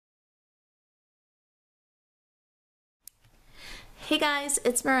Hey guys,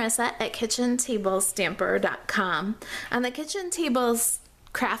 it's Marissa at kitchentablestamper.com. On the Kitchen Tables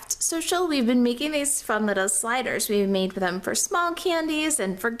Craft Social, we've been making these fun little sliders. We've made them for small candies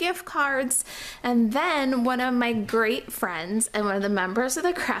and for gift cards. And then one of my great friends and one of the members of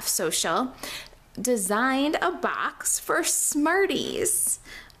the Craft Social designed a box for Smarties.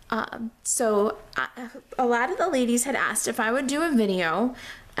 So a lot of the ladies had asked if I would do a video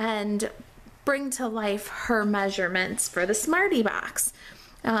and bring to life her measurements for the Smartie box.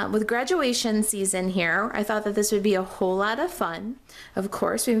 With graduation season here, I thought that this would be a whole lot of fun. Of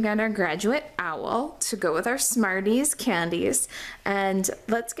course, we've got our graduate owl to go with our Smarties candies. And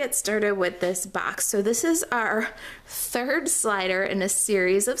let's get started with this box. So this is our third slider in a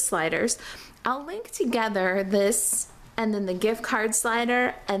series of sliders. I'll link together this and then the gift card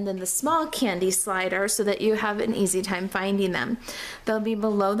slider and then the small candy slider so that you have an easy time finding them. They'll be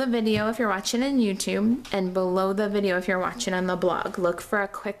below the video if you're watching on YouTube and below the video if you're watching on the blog. Look for a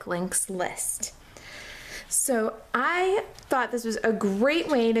quick links list. So I thought this was a great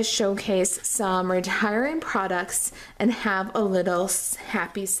way to showcase some retiring products and have a little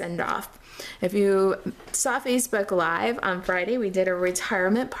happy send-off. If you saw Facebook Live on Friday, we did a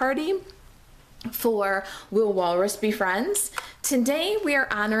retirement party for Will Walrus Be Friends. Today we are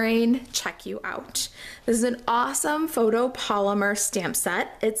honoring Check You Out. This is an awesome photopolymer stamp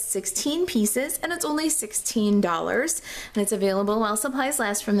set. It's 16 pieces and it's only $16 and it's available while supplies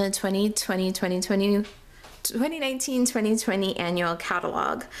last from the 2019-2020 annual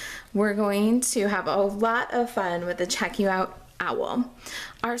catalog. We're going to have a lot of fun with the Check You Out owl.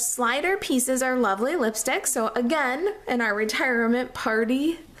 Our slider pieces are lovely lipstick. So again, in our retirement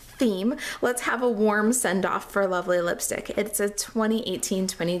party theme, let's have a warm send-off for lovely lipstick. It's a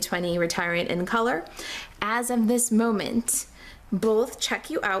 2018-2020 retiring in color. As of this moment, both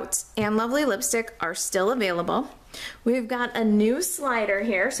Check You Out and lovely lipstick are still available. We've got a new slider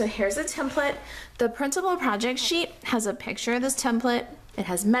here. So here's a template. The printable project sheet has a picture of this template. It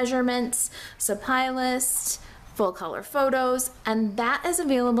has measurements, supply list, full color photos, and that is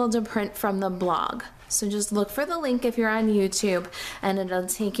available to print from the blog. So just look for the link if you're on YouTube and it'll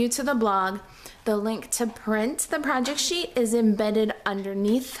take you to the blog. The link to print the project sheet is embedded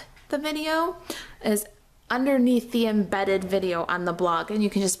underneath the video, is underneath the embedded video on the blog, and you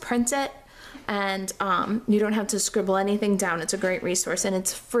can just print it and you don't have to scribble anything down. It's a great resource and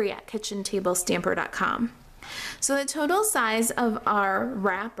it's free at kitchentablestamper.com. So the total size of our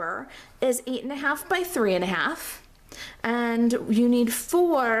wrapper is 8.5 by 3.5. And you need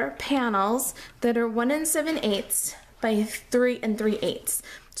 4 panels that are 1 7/8 by 3 3/8.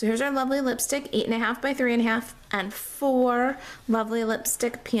 So here's our lovely lipstick, 8.5 by 3.5, and 4 lovely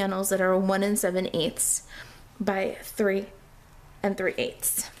lipstick panels that are 1 7/8 by 3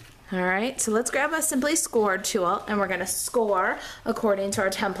 3/8. All right, so let's grab a Simply Scored tool and we're gonna score according to our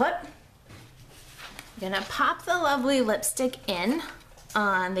template. We're gonna pop the lovely lipstick in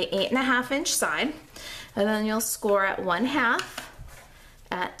on the 8.5-inch side. And then you'll score at 1/2,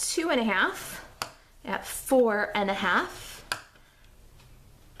 at 2.5, at 4.5,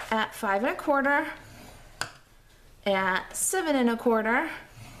 at 5.25, at 7.25,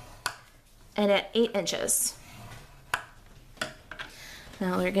 and at 8 inches.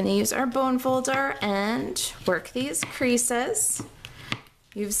 Now we're going to use our bone folder and work these creases.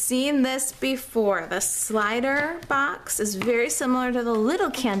 You've seen this before. The slider box is very similar to the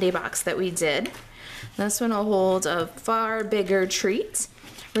little candy box that we did. This one will hold a far bigger treat.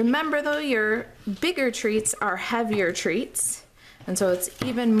 Remember though, your bigger treats are heavier treats, and so it's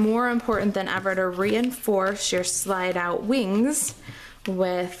even more important than ever to reinforce your slide out wings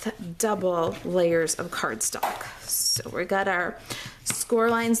with double layers of cardstock. So we got our score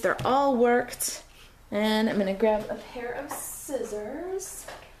lines, they're all worked, and I'm gonna grab a pair of scissors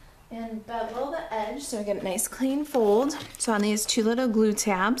and bevel the edge so I get a nice clean fold. So on these 2 little glue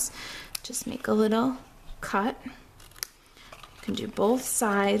tabs, just make a little cut. You can do both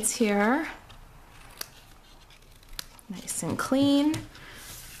sides here. Nice and clean.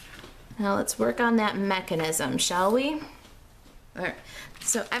 Now let's work on that mechanism, shall we? All right.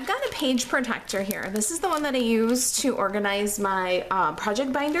 So I've got a page protector here. This is the one that I use to organize my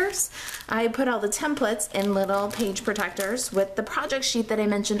project binders. I put all the templates in little page protectors with the project sheet that I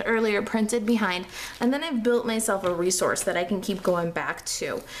mentioned earlier printed behind, and then I've built myself a resource that I can keep going back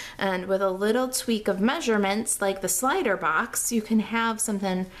to. And with a little tweak of measurements like the slider box, you can have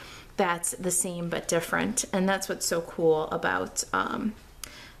something that's the same but different, and that's what's so cool about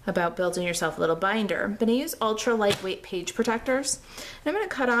building yourself a little binder. But I use ultra lightweight page protectors. And I'm going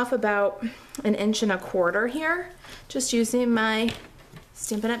to cut off about 1.25 inches here, just using my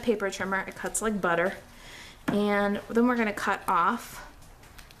Stampin' Up paper trimmer. It cuts like butter. And then we're gonna cut off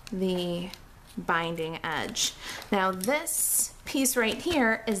the binding edge. Now this piece right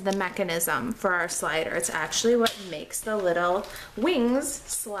here is the mechanism for our slider. It's actually what makes the little wings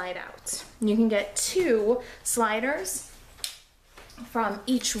slide out. You can get 2 sliders from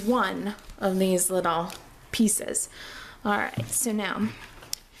each one of these little pieces. All right, so now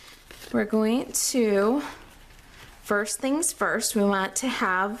we're going to, first things first, we want to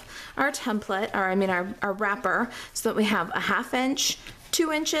have our template, or I mean our wrapper, so that we have a 1/2 inch,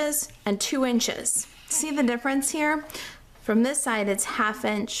 2 inches, and 2 inches. See the difference here? From this side, it's 1/2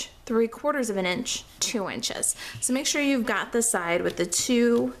 inch, 3/4 of an inch, 2 inches. So make sure you've got the side with the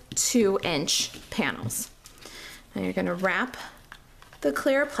 2 inch panels. Now you're gonna wrap the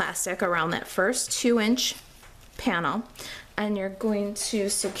clear plastic around that first 2 inch panel, and you're going to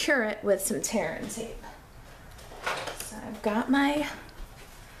secure it with some tear and tape. So I've got my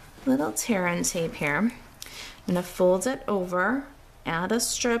little tear and tape here. I'm gonna fold it over, add a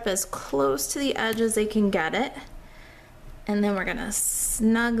strip as close to the edge as I can get it, and then we're gonna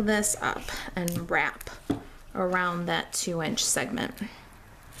snug this up and wrap around that 2 inch segment.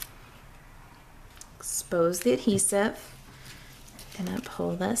 Expose the adhesive. Gonna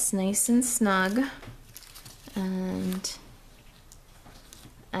pull this nice and snug and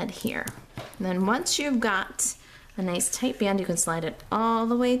adhere. And then once you've got a nice tight band, you can slide it all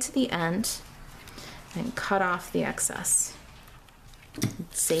the way to the end and cut off the excess.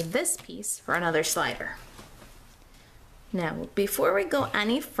 Save this piece for another slider. Now, before we go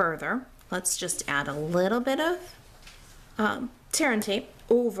any further, let's just add a little bit of tear and tape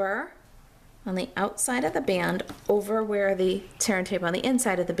over on the outside of the band, over where the tear and tape on the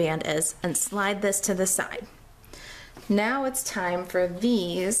inside of the band is, and slide this to the side. Now it's time for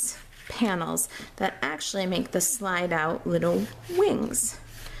these panels that actually make the slide out little wings.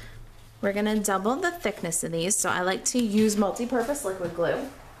 We're gonna double the thickness of these, so I like to use multi-purpose liquid glue.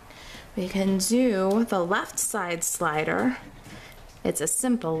 We can do the left side slider. It's a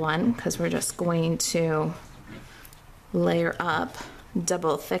simple one because we're just going to layer up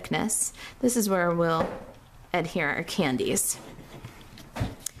double thickness. This is where we'll adhere our candies.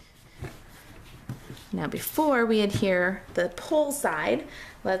 Now before we adhere the pull side,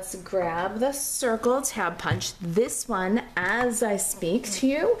 let's grab the circle tab punch. This one, as I speak to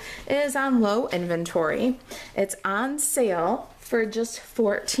you, is on low inventory. It's on sale for just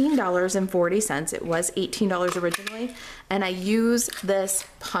 $14.40. It was $18 originally, and I use this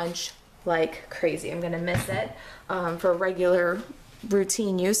punch like crazy. I'm gonna miss it for regular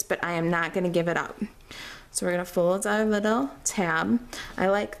routine use, but I am not gonna give it up. So we're gonna fold our little tab. I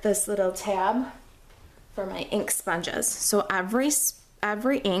like this little tab for my ink sponges. So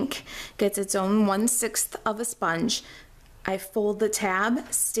every ink gets its own 1/6 of a sponge. I fold the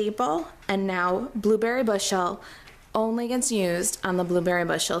tab, staple, and now Blueberry Bushel only gets used on the Blueberry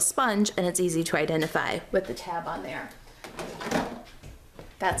Bushel sponge, and it's easy to identify with the tab on there.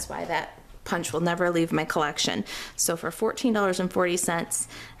 That's why that punch will never leave my collection. So for $14.40,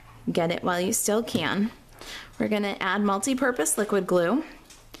 get it while you still can. We're gonna add multi-purpose liquid glue.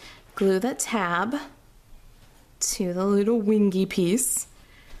 Glue the tab to the little wingy piece.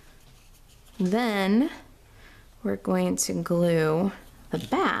 Then we're going to glue the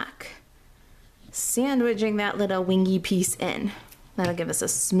back, sandwiching that little wingy piece in. That'll give us a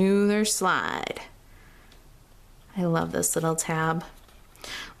smoother slide. I love this little tab.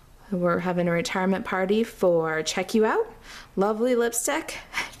 We're having a retirement party for Check You Out, lovely lipstick,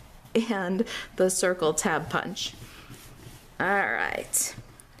 and the circle tab punch. All right.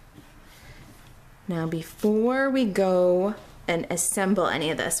 Now before we go and assemble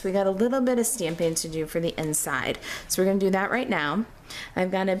any of this, we got a little bit of stamping to do for the inside. So we're gonna do that right now.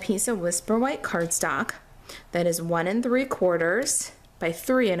 I've got a piece of Whisper White cardstock that is 1 3/4 by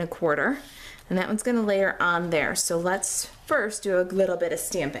 3 1/4, and that one's gonna layer on there. So let's first do a little bit of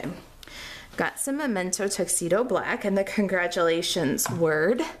stamping. Got some Memento Tuxedo Black and the congratulations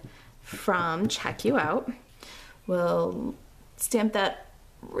word from Check You Out. We'll stamp that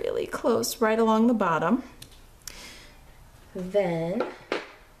really close right along the bottom. Then I'm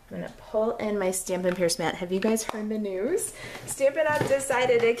gonna pull in my Stampin' Pierce mat. Have you guys heard the news? Stampin' Up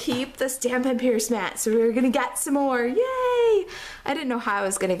decided to keep the Stampin' Pierce mat, so we're gonna get some more, yay! I didn't know how I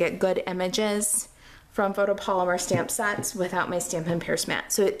was gonna get good images from photopolymer stamp sets without my Stampin' Pierce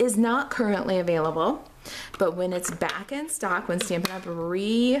mat. So it is not currently available, but when it's back in stock, when Stampin' Up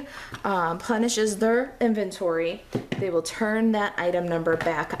replenishes their inventory, they will turn that item number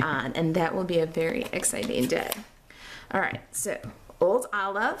back on, and that will be a very exciting day. All right, so Old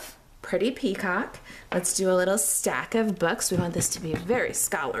Olive, Pretty Peacock. Let's do a little stack of books. We want this to be very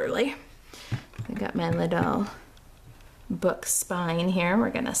scholarly. I got my little book spine here. We're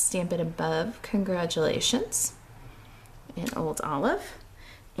gonna stamp it above congratulations in Old Olive.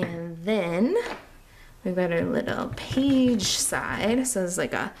 And then we've got our little page side. So it's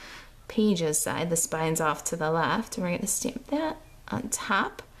like a pages side. The spine's off to the left. And we're gonna stamp that on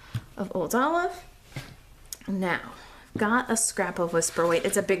top of Old Olive. Now, got a scrap of Whisper White.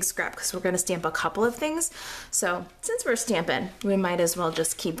 It's a big scrap because we're going to stamp a couple of things. So since we're stamping, we might as well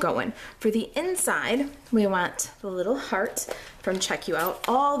just keep going. For the inside, we want the little heart from Check You Out.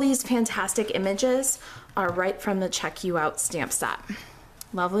 All these fantastic images are right from the Check You Out stamp set.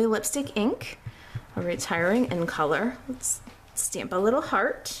 Lovely lipstick ink, a retiring in color. Let's stamp a little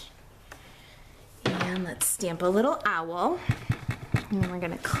heart. And let's stamp a little owl. And then we're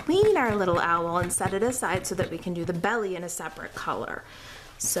gonna clean our little owl and set it aside so that we can do the belly in a separate color.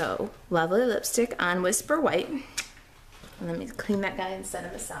 So, lovely lipstick on Whisper White. And let me clean that guy and set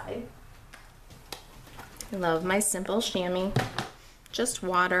him aside. I love my simple chamois. Just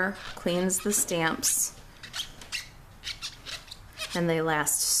water, cleans the stamps. And they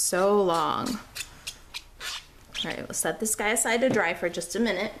last so long. All right, we'll set this guy aside to dry for just a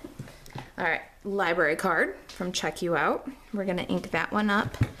minute. All right, library card from Check You Out. We're gonna ink that one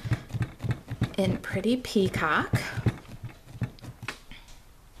up in Pretty Peacock.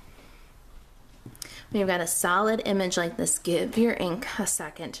 When you've got a solid image like this, give your ink a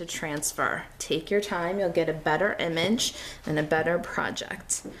second to transfer. Take your time, you'll get a better image and a better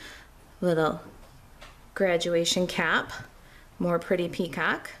project. Little graduation cap, more Pretty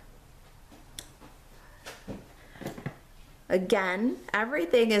Peacock. Again,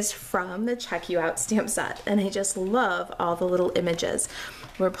 everything is from the Check You Out stamp set, and I just love all the little images.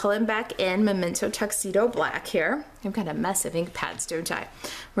 We're pulling back in Memento Tuxedo Black here. I've got a mess of ink pads, don't I?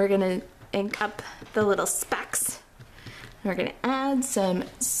 We're gonna ink up the little specks. We're gonna add some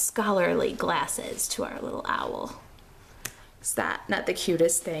scholarly glasses to our little owl. Is that not the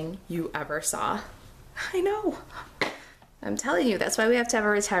cutest thing you ever saw? I know. I'm telling you, that's why we have to have a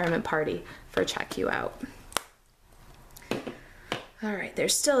retirement party for Check You Out. All right,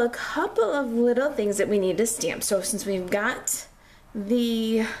 there's still a couple of little things that we need to stamp. So since we've got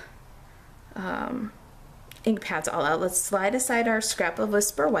the ink pads all out, let's slide aside our scrap of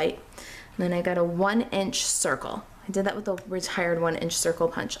Whisper White. And then I got a 1-inch circle. I did that with a retired 1-inch circle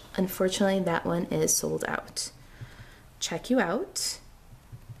punch. Unfortunately, that one is sold out. Check You Out.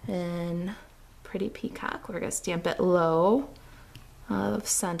 And Pretty Peacock. We're gonna stamp it low of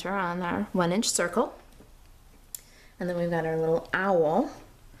center on our 1-inch circle. And then we've got our little owl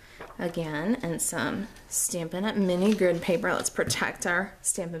again, and some Stampin' Up! Mini grid paper. Let's protect our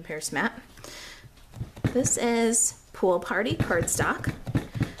Stampin' Pierce mat. This is Pool Party cardstock.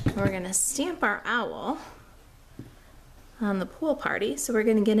 We're gonna stamp our owl on the pool party, so we're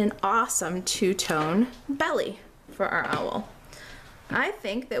gonna get an awesome two-tone belly for our owl. I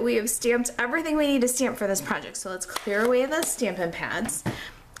think that we have stamped everything we need to stamp for this project, so let's clear away the Stampin' pads.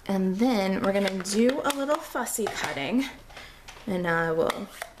 And then we're gonna do a little fussy cutting, and I will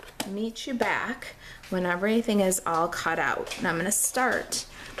meet you back when everything is all cut out. And I'm gonna start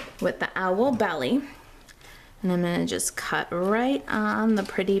with the owl belly, and I'm gonna just cut right on the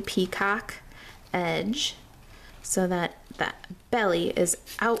Pretty Peacock edge so that that belly is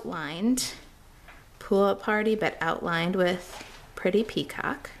outlined, Pool Party, but outlined with Pretty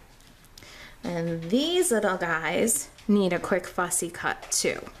Peacock. And these little guys need a quick fussy cut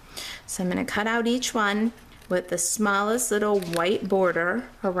too. So I'm going to cut out each one with the smallest little white border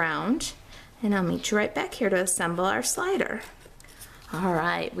around, and I'll meet you right back here to assemble our slider. All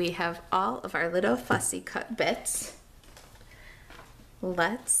right, we have all of our little fussy cut bits.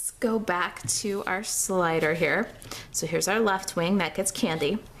 Let's go back to our slider here. So here's our left wing, that gets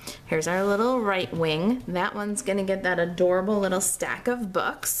candy. Here's our little right wing. That one's gonna get that adorable little stack of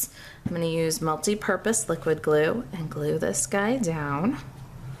books. I'm gonna use multi-purpose liquid glue and glue this guy down.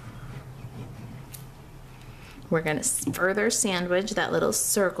 We're gonna further sandwich that little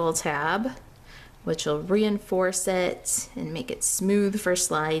circle tab, which will reinforce it and make it smooth for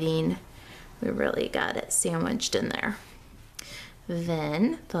sliding. We really got it sandwiched in there.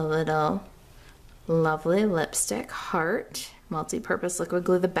 Then the little lovely lipstick heart, multi-purpose liquid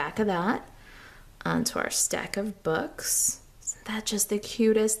glue the back of that onto our stack of books. Isn't that just the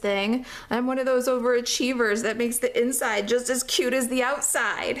cutest thing? I'm one of those overachievers that makes the inside just as cute as the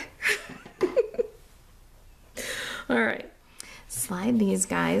outside. All right, slide these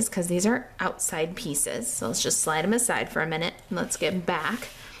guys, because these are outside pieces. So let's just slide them aside for a minute and let's get back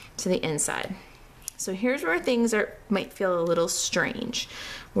to the inside. So here's where things might feel a little strange.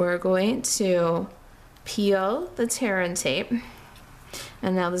 We're going to peel the tear and tape,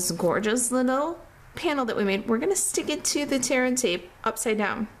 And now this gorgeous little panel that we made, we're gonna stick it to the tear and tape upside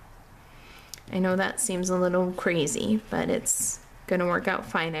down. I know that seems a little crazy, but it's gonna work out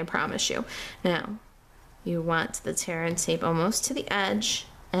fine, I promise you. Now, you want the tear and tape almost to the edge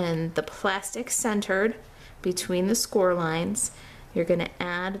and the plastic centered between the score lines. You're gonna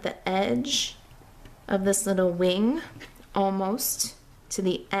add the edge of this little wing almost to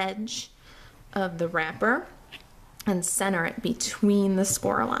the edge of the wrapper and center it between the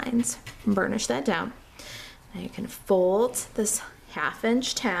score lines. Burnish that down. Now you can fold this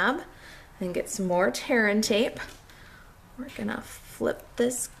 1/2" tab and get some more tear and tape. We're gonna flip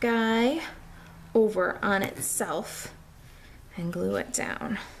this guy over on itself and glue it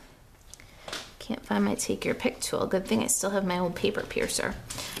down. Can't find my take your pick tool. Good thing I still have my old paper piercer.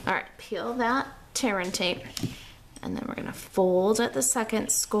 All right, peel that tear and tape, and then we're gonna fold at the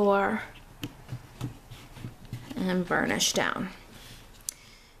second score and burnish down.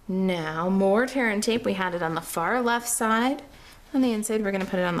 Now, more tear and tape. We had it on the far left side. On the inside, we're gonna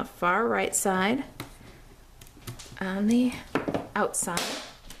put it on the far right side. On the outside,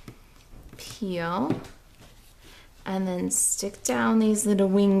 peel, and then stick down these little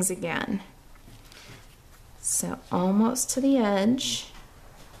wings again. So almost to the edge,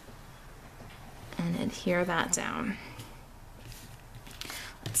 and adhere that down.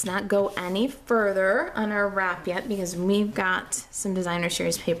 Let's not go any further on our wrap yet because we've got some designer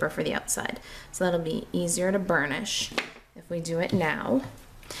series paper for the outside. So that'll be easier to burnish if we do it now.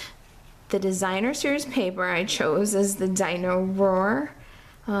 The designer series paper I chose is the Dino Roar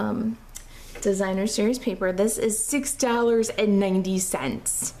designer series paper. This is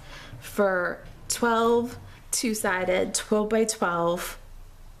 $6.90 for 12 two-sided 12 by 12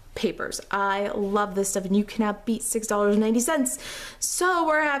 papers. I love this stuff and you cannot beat $6.90. So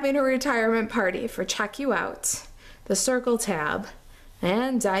we're having a retirement party for Check You Out, the Circle Tab,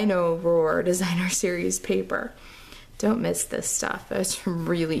 and Dino Roar designer series paper. Don't miss this stuff. It's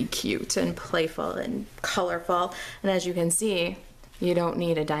really cute and playful and colorful. And as you can see, you don't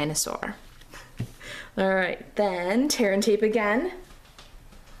need a dinosaur. All right, then tear and tape again.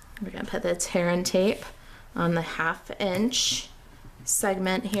 We're gonna put the tear and tape on the 1/2"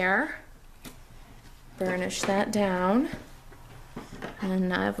 segment here. Burnish that down.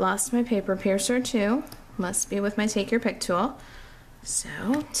 And I've lost my paper piercer too. Must be with my take your pick tool. So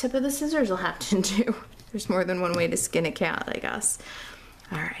tip of the scissors will have to do. There's more than one way to skin a cat, I guess.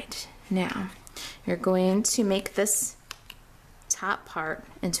 All right, now you're going to make this top part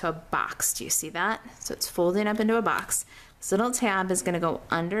into a box. Do you see that? So it's folding up into a box. This little tab is gonna go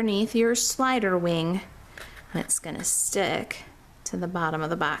underneath your slider wing and it's gonna stick to the bottom of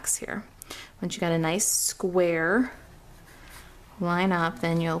the box here. Once you got a nice square line up,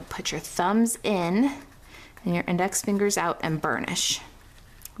 then you'll put your thumbs in and your index fingers out and burnish.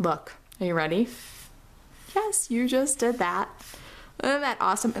 Look, are you ready? Yes, you just did that. Isn't that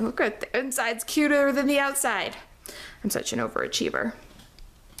awesome? And look at the inside's cuter than the outside. I'm such an overachiever.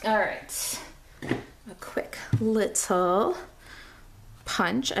 All right, a quick little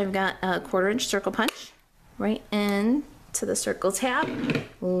punch. I've got a 1/4" circle punch right in to the circle tab.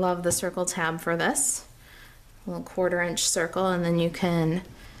 Love the circle tab for this. A little 1/4" circle, and then you can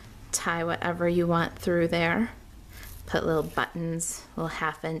tie whatever you want through there. Put little buttons, little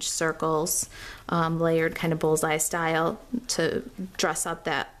 1/2" circles, layered kind of bullseye style to dress up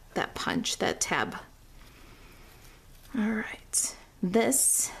that punch, that tab. All right,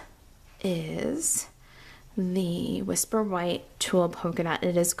 this is the Whisper White Tulle Polka Dot.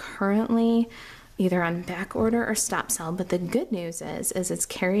 It is currently either on back order or stop sell, but the good news is it's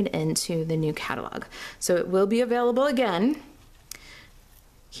carried into the new catalog. So it will be available again.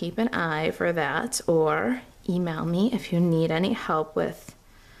 Keep an eye for that, or email me if you need any help with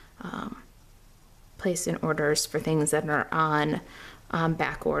placing orders for things that are on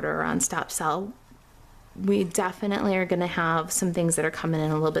back order or on stop sell. We definitely are going to have some things that are coming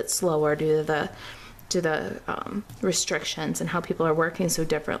in a little bit slower due to the restrictions and how people are working so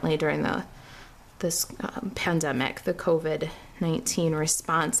differently during this pandemic. The COVID-19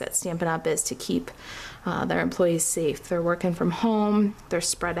 response at Stampin' Up! Is to keep their employees safe. They're working from home, they're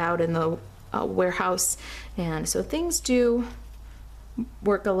spread out in the warehouse, and so things do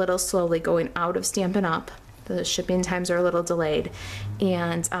work a little slowly going out of Stampin' Up! The shipping times are a little delayed,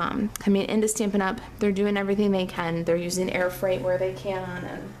 and coming into Stampin' Up! They're doing everything they can. They're using air freight where they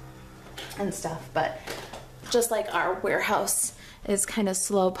can and stuff, but just like our warehouse is kind of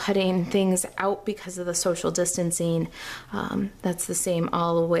slow putting things out because of the social distancing, that's the same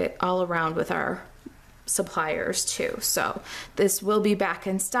all around with our suppliers too. So this will be back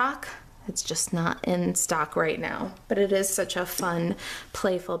in stock. It's just not in stock right now, but it is such a fun,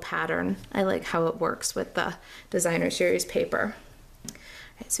 playful pattern. I like how it works with the designer series paper. All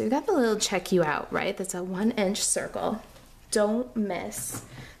right, so we got the little check you out, right? That's a 1-inch circle. Don't miss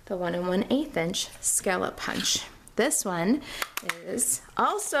the 1 1/8 inch scallop punch. This one is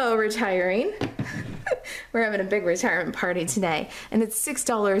also retiring. We're having a big retirement party today, and it's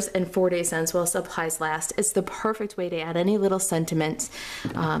 $6.40 while supplies last. It's the perfect way to add any little sentiment.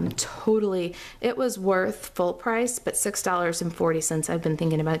 Totally, it was worth full price, but $6.40. I've been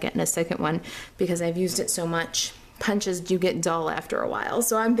thinking about getting a second one because I've used it so much. Punches do get dull after a while,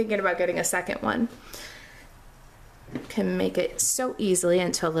 so I'm thinking about getting a second one. Can make it so easily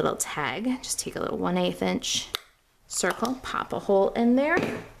into a little tag. Just take a little 1/8 inch circle, pop a hole in there,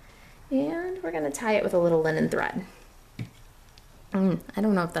 and we're gonna tie it with a little linen thread. I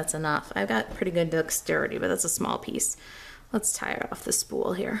don't know if that's enough. I've got pretty good dexterity, but that's a small piece. Let's tie it off the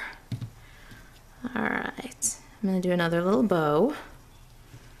spool here. All right, I'm gonna do another little bow.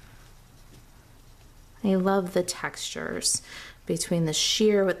 I love the textures between the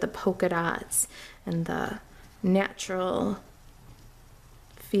sheer with the polka dots and the natural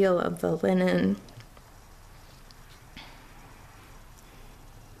feel of the linen.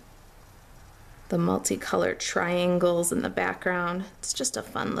 The multicolored triangles in the background. It's just a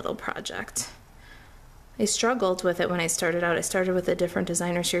fun little project. I struggled with it when I started out. I started with a different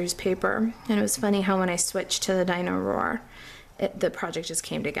designer series paper, and it was funny how when I switched to the Dino Roar, the project just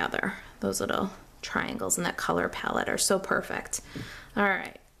came together. Those little triangles and that color palette are so perfect. All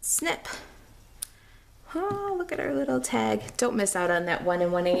right, snip. Oh, look at our little tag. Don't miss out on that 1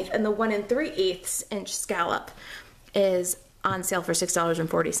 1/8, and the 1 3/8 inch scallop is on sale for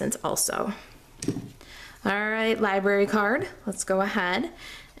 $6.40 also. All right, library card. Let's go ahead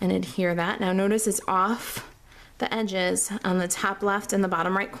and adhere that. Now notice it's off the edges on the top left and the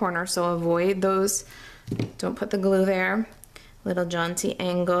bottom right corner, so avoid those. Don't put the glue there. Little jaunty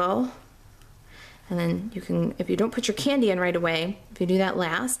angle. And then you can, if you don't put your candy in right away, if you do that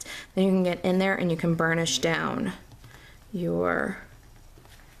last, then you can get in there and you can burnish down your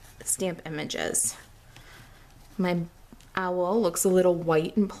stamp images. My owl looks a little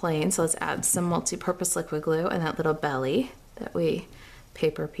white and plain, so let's add some multi-purpose liquid glue and that little belly that we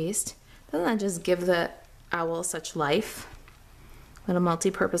paper pieced. Doesn't that just give the owl such life? Little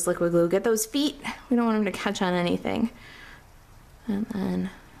multi-purpose liquid glue. Get those feet. We don't want them to catch on anything. And then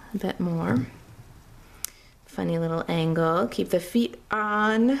a bit more. Funny little angle. Keep the feet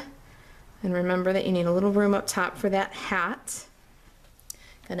on. And remember that you need a little room up top for that hat.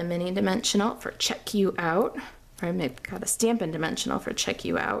 Got a mini dimensional for check you out. Or I've got a Stampin' dimensional for check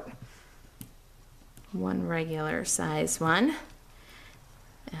you out. One regular size one.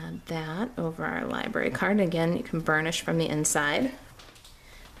 Add that over our library card. Again, you can burnish from the inside.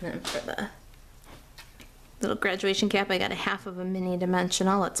 And then for the little graduation cap, I got a half of a mini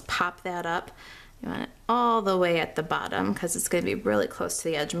dimensional. Let's pop that up. You want it all the way at the bottom because it's going to be really close to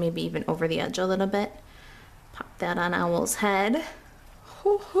the edge, maybe even over the edge a little bit. Pop that on Owl's head.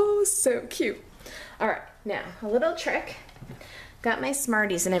 Oh, so cute. All right, now a little trick. Got my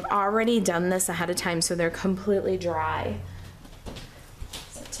Smarties, and I've already done this ahead of time so they're completely dry.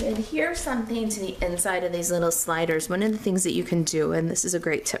 So to adhere something to the inside of these little sliders, one of the things that you can do, and this is a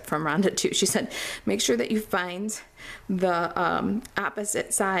great tip from Rhonda too, she said, make sure that you find the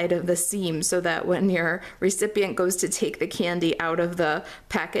opposite side of the seam so that when your recipient goes to take the candy out of the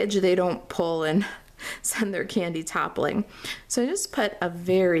package, they don't pull and send their candy toppling. So I just put a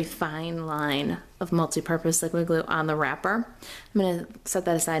very fine line of multi-purpose liquid glue on the wrapper. I'm gonna set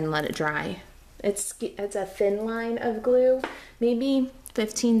that aside and let it dry. It's a thin line of glue, maybe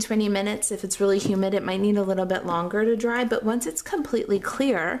 15-20 minutes. If it's really humid, it might need a little bit longer to dry, but once it's completely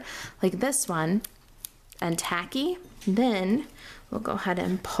clear, like this one, and tacky, then we'll go ahead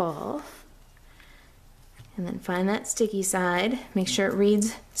and pull. And then find that sticky side. Make sure it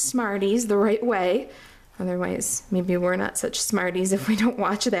reads Smarties the right way. Otherwise, maybe we're not such smarties if we don't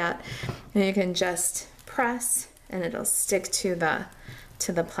watch that. And you can just press and it'll stick to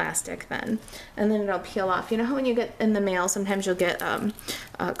the plastic then. And then it'll peel off. You know how when you get in the mail, sometimes you'll get a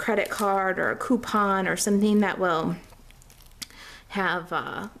credit card or a coupon or something that will have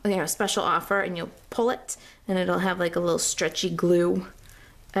a special offer, and you'll pull it and it'll have like a little stretchy glue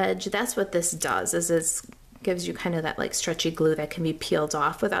edge. That's what this does, is it gives you kind of that like stretchy glue that can be peeled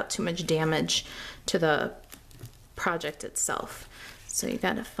off without too much damage to the project itself. So you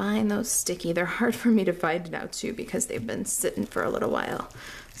gotta find those sticky. They're hard for me to find now too because they've been sitting for a little while.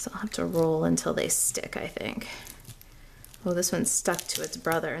 So I'll have to roll until they stick, I think. Oh, this one's stuck to its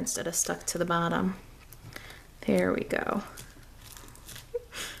brother instead of stuck to the bottom. There we go.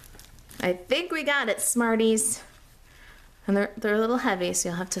 I think we got it, Smarties. And they're a little heavy, so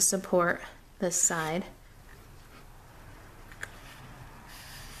you'll have to support this side.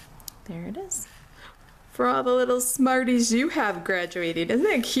 There it is. For all the little Smarties you have graduating. Isn't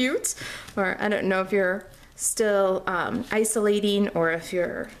that cute? Or I don't know if you're still isolating or if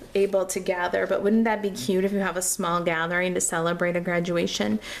you're able to gather, but wouldn't that be cute if you have a small gathering to celebrate a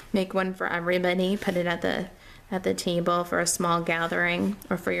graduation? Make one for everybody, put it at the table for a small gathering,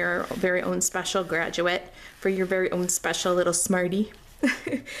 or for your very own special graduate, for your very own special little Smartie.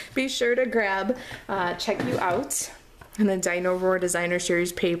 Be sure to grab Check You Out and the Dino Roar Designer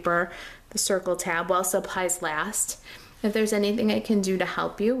Series paper, the circle tab, while supplies last. If there's anything I can do to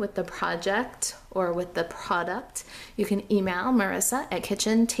help you with the project or with the product, you can email Marisa at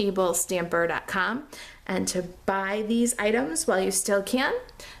kitchentablestamper.com. And to buy these items while you still can,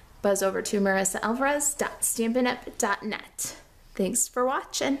 buzz over to marisaalvarez.stampinup.net. Thanks for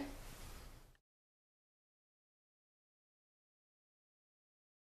watching.